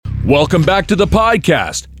Welcome back to the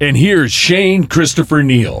podcast, and here's Shane Christopher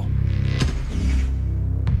Neal.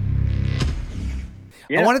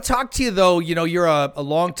 I want to talk to you, though. You know, you're a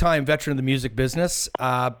longtime veteran of the music business.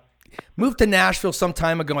 Moved to Nashville some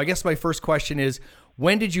time ago. I guess my first question is,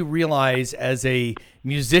 when did you realize as a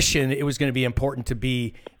musician it was going to be important to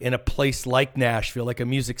be in a place like Nashville, like a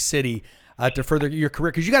music city, to further your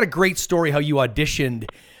career? Because you got a great story how you auditioned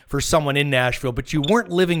for someone in Nashville, but you weren't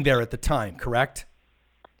living there at the time, correct?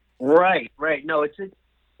 Right. No, it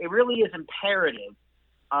really is imperative.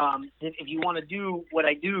 If you want to do what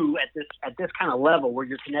I do at this kind of level, where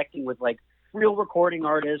you're connecting with like real recording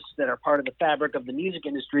artists that are part of the fabric of the music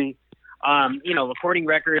industry, recording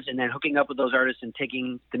records and then hooking up with those artists and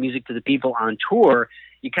taking the music to the people on tour,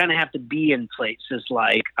 you kind of have to be in places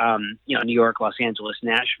like, New York, Los Angeles,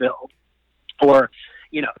 Nashville, or,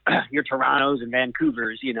 your Torontos and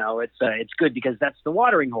Vancouvers. It's good because that's the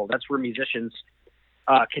watering hole. That's where musicians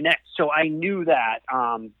connect. So I knew that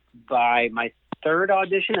by my third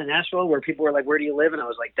audition in Nashville, where people were like, "Where do you live?" And I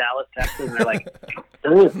was like, "Dallas, Texas." And they're like,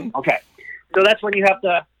 "Okay." So that's when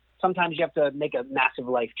sometimes you have to make a massive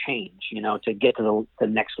life change, to get to the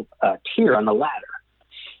next tier on the ladder.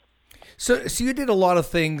 So you did a lot of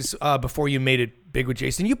things before you made it big with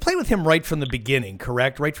Jason. You played with him right from the beginning,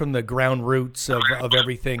 correct? Right from the ground roots of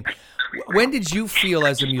everything. When did you feel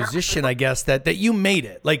as a musician, I guess, that you made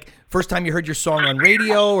it? Like, first time you heard your song on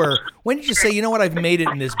radio, or when did you say, you know what, I've made it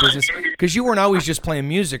in this business? Because you weren't always just playing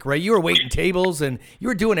music, right? You were waiting tables and you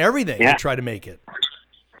were doing everything to try to make it.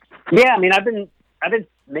 Yeah, I mean, I've been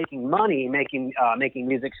making money making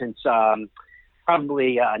music since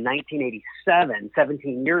probably 1987,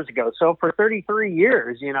 17 years ago. So for 33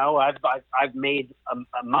 years, I've made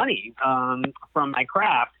money from my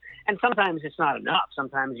craft. And sometimes it's not enough.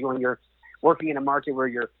 Sometimes when you're working in a market where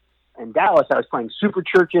you're in Dallas, I was playing super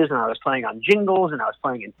churches, and I was playing on jingles, and I was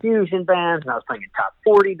playing in fusion bands, and I was playing in top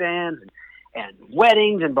 40 bands, and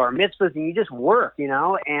weddings and bar mitzvahs, and you just work,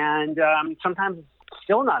 and sometimes it's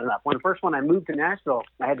still not enough. When I moved to Nashville,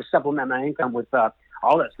 I had to supplement my income with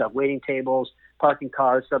all that stuff, waiting tables, parking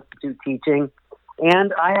cars, substitute teaching.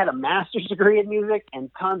 And I had a master's degree in music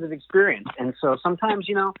and tons of experience. And so sometimes,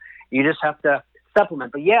 you just have to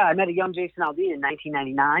supplement. But yeah, I met a young Jason Aldean in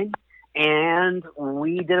 1999, and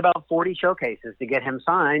we did about 40 showcases to get him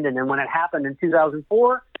signed. And then when it happened in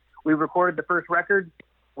 2004, we recorded the first record,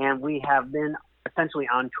 and we have been essentially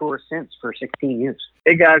on tour since for 16 years.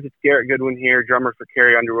 Hey guys, it's Garrett Goodwin here, drummer for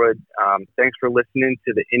Carrie Underwood. Thanks for listening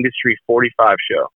to the Industry 45 show.